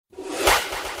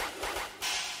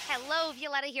Hello,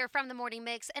 Violetta here from the Morning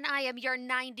Mix, and I am your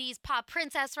 90s pop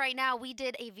princess right now. We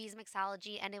did a V's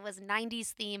Mixology, and it was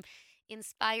 90s theme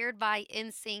inspired by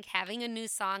NSYNC having a new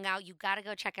song out. You got to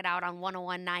go check it out on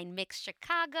 1019 Mix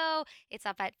Chicago. It's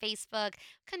up at Facebook.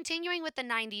 Continuing with the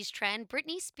 90s trend,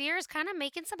 Britney Spears kind of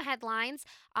making some headlines.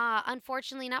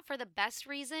 Unfortunately, not for the best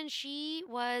reason. She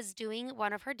was doing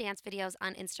one of her dance videos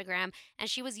on Instagram,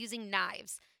 and she was using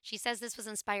knives. She says this was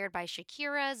inspired by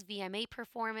Shakira's VMA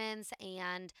performance,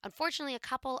 and unfortunately, a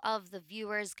couple of the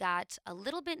viewers got a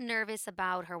little bit nervous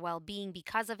about her well being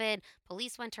because of it.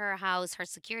 Police went to her house. Her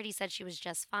security said she was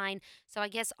just fine. So I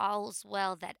guess all's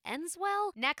well that ends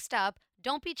well. Next up,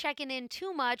 don't be checking in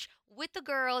too much with the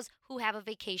girls who have a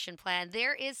vacation plan.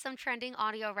 There is some trending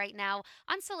audio right now,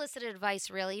 unsolicited advice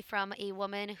really, from a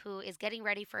woman who is getting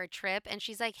ready for a trip. And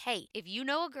she's like, hey, if you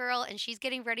know a girl and she's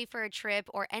getting ready for a trip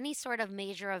or any sort of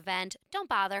major event, don't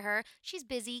bother her. She's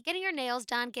busy getting her nails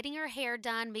done, getting her hair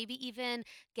done, maybe even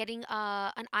getting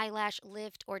an eyelash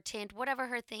lift or tint, whatever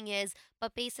her thing is.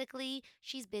 But basically,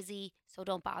 she's busy, so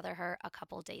don't bother her a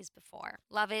couple days before.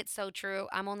 Love it. So true.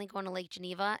 I'm only going to Lake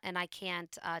Geneva, and I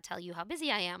can't tell you how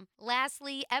busy I am.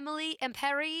 Lastly, Emily and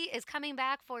Perry is coming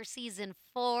back for season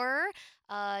 4.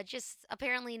 Just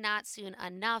apparently not soon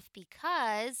enough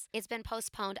because it's been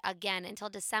postponed again until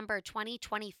December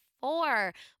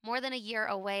 2024. More than a year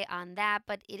away on that,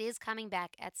 but it is coming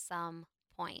back at some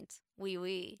point. Wee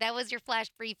wee. That was your flash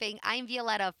briefing. I'm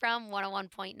Violetta from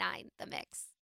 101.9 The Mix.